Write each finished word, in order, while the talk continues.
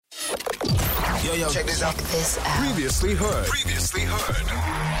yo, check this out. Previously heard.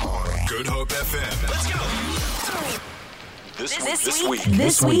 Good Hope FM. Let's go.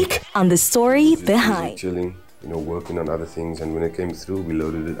 This week on The Story Behind. Chilling, working on other things, and when it came through, we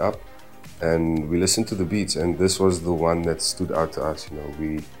loaded it up and we listened to the beats, and this was the one that stood out to us.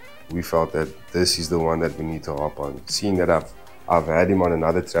 We felt that this is the one that we need to hop on. Seeing that I've had him on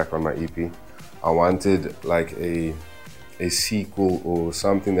another track on my EP, I wanted like a sequel or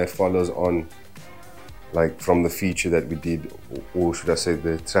something that follows on, like from the feature that we did, or should I say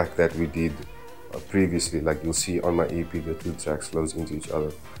the track that we did previously. Like you'll see on my EP, the two tracks flows into each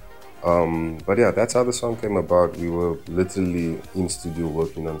other. But yeah, that's how the song came about. We were literally in studio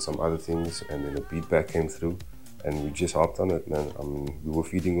working on some other things, and then a beat back came through, and we just hopped on it, man. I mean, we were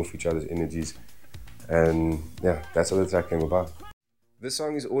feeding off each other's energies, and yeah, that's how the track came about. This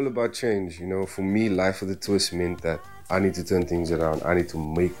song is all about change. For me, Life of the Twist meant that I need to turn things around. I need to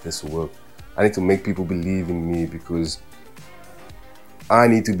make this work. I need to make people believe in me, because I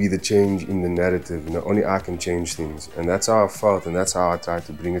need to be the change in the narrative. Only I can change things. And that's how I felt, and that's how I tried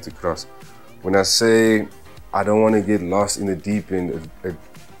to bring it across. When I say I don't want to get lost in the deep end, it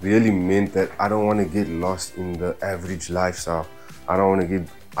really meant that I don't want to get lost in the average lifestyle. I don't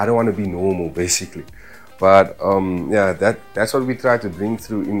want to be normal, basically. But yeah, that's what we try to bring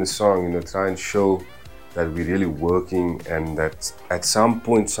through in the song, try and show that we're really working, and that at some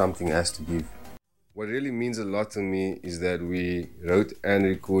point something has to give. What really means a lot to me is that we wrote and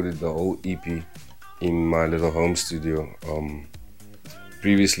recorded the whole EP in my little home studio.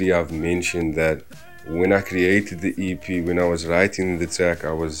 Previously I've mentioned that when I created the EP, when I was writing the track,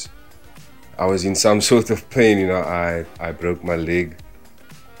 I was in some sort of pain. I broke my leg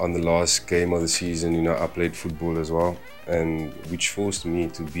on the last game of the season. I played football as well, and which forced me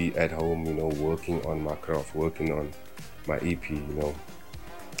to be at home, working on my craft, working on my EP,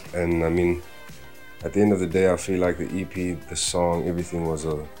 And I mean, at the end of the day, I feel like the EP, the song, everything was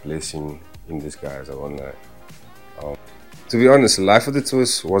a blessing in disguise. I won't lie. To be honest, Life of the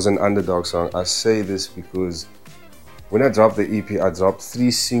Twist was an underdog song. I say this because when I dropped the EP, I dropped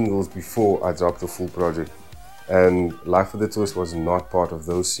 3 singles before I dropped the full project. And Life of the Twist was not part of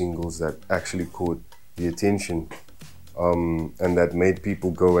those singles that actually caught the attention, and that made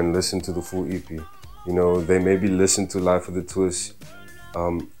people go and listen to the full EP. They maybe listened to Life of the Twist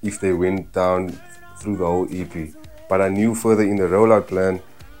if they went down through the whole EP. But I knew further in the rollout plan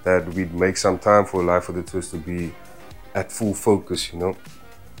that we'd make some time for Life of the Twist to be at full focus,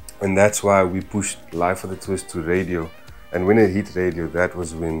 And that's why we pushed Life of the Twist to radio. And when it hit radio, that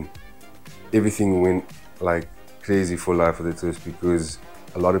was when everything went like crazy for Life of the Twist, because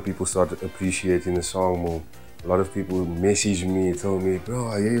a lot of people started appreciating the song more. A lot of people messaged me, told me, bro,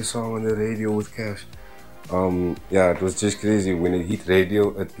 I hear your song on the radio with Cash. Yeah, it was just crazy. When it hit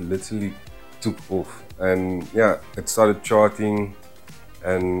radio, it literally took off. And yeah, it started charting.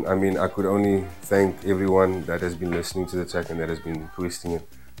 And I mean, I could only thank everyone that has been listening to the track and that has been requesting it.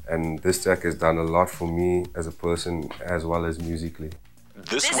 And this track has done a lot for me as a person, as well as musically.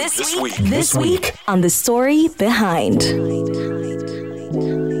 This week on The Story Behind. For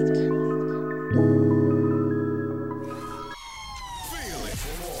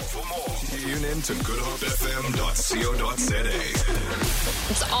more, tune in to goodhopefm.co.za.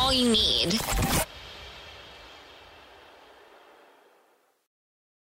 It's all you need.